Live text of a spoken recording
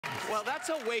Well, that's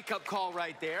a wake-up call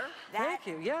right there. Thank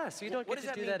you. Yes, you don't What get does to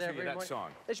that do mean that to you, every that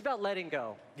song? It's about letting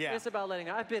go. Yeah. It's about letting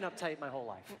go. I've been uptight my whole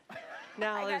life.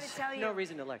 Now I there's gotta tell you, no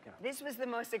reason to let go. This was the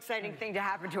most exciting thing to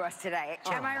happen to us today.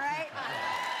 Am I right?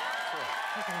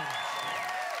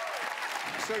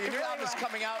 So your new album is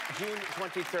coming out June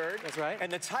 23rd. That's right.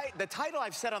 And the title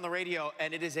I've said on the radio,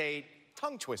 and it is a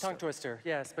tongue twister. Tongue twister,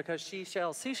 yes, because she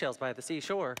sells seashells by the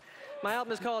seashore. My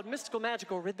album is called Mystical,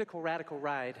 Magical, Rhythmical, Radical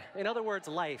Ride. In other words,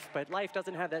 life, but life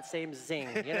doesn't have that same zing,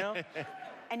 you know?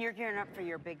 And you're gearing up for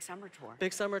your big summer tour.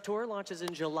 Big summer tour launches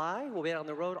in July. We'll be out on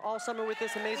the road all summer with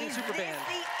this amazing super band.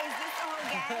 Is this the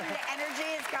whole gang? The energy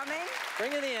is coming?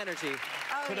 Bring in the energy.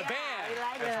 Oh, To the yeah, band we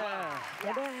like as it. well.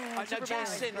 Yeah. Now,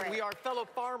 Jason, we are fellow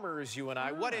farmers, you and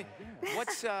I.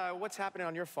 What's happening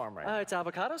on your farm right now? It's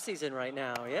avocado season right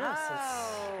now, yes.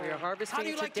 Oh. We are harvesting How do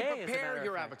you like to today, as a matter prepare of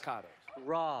your fact. avocados?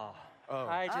 Raw. Oh.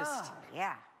 I just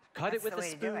Yeah. cut it That's with the a way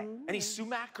to do it. spoon. Any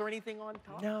sumac or anything on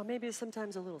top? No, maybe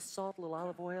sometimes a little salt, a little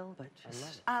olive oil, but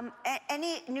just...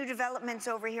 Any new developments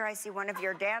over here? I see one of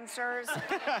your dancers.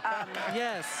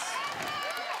 Yes.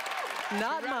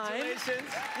 Not mine.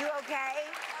 Congratulations. You okay?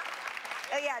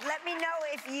 Oh, yeah, let me know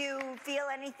if you feel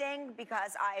anything,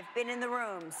 because I've been in the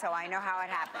room, so I know how it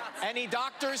happens. Any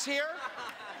doctors here?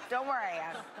 Don't worry.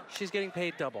 She's getting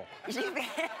paid double.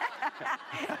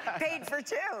 Paid for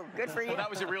two. Good for you. Well, that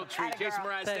was a real treat. Atta Jason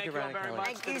girl. Mraz, Thank thank you, you all Brian very Kelly. much.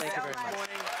 Thank you Good so this much.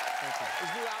 morning. Thank you.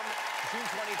 His new album, June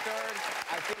 23rd,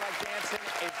 I Feel Like Dancing,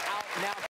 is out now.